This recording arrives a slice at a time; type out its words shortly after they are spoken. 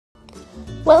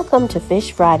Welcome to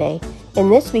Fish Friday.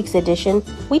 In this week's edition,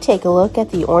 we take a look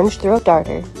at the Orangethroat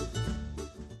Darter.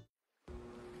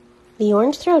 The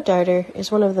Orangethroat Darter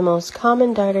is one of the most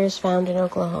common darters found in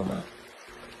Oklahoma.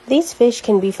 These fish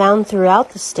can be found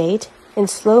throughout the state in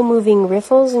slow-moving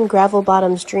riffles and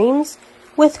gravel-bottom streams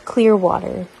with clear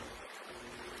water.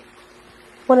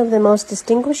 One of the most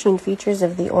distinguishing features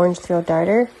of the Orangethroat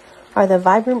Darter are the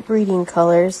vibrant breeding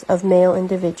colors of male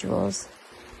individuals.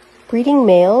 Breeding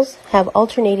males have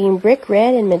alternating brick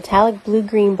red and metallic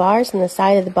blue-green bars on the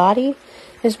side of the body,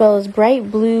 as well as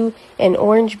bright blue and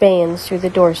orange bands through the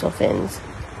dorsal fins.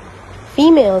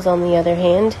 Females, on the other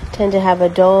hand, tend to have a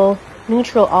dull,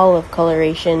 neutral olive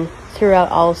coloration throughout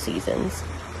all seasons.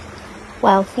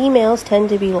 While females tend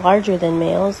to be larger than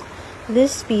males,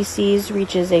 this species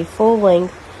reaches a full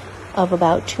length of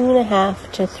about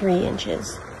 2.5 to 3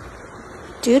 inches.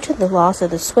 Due to the loss of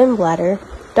the swim bladder,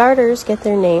 darters get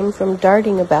their name from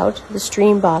darting about the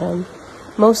stream bottom,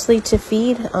 mostly to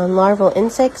feed on larval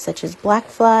insects such as black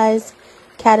flies,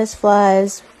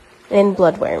 caddisflies, and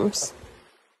bloodworms.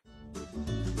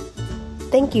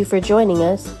 Thank you for joining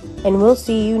us, and we'll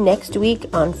see you next week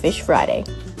on Fish Friday.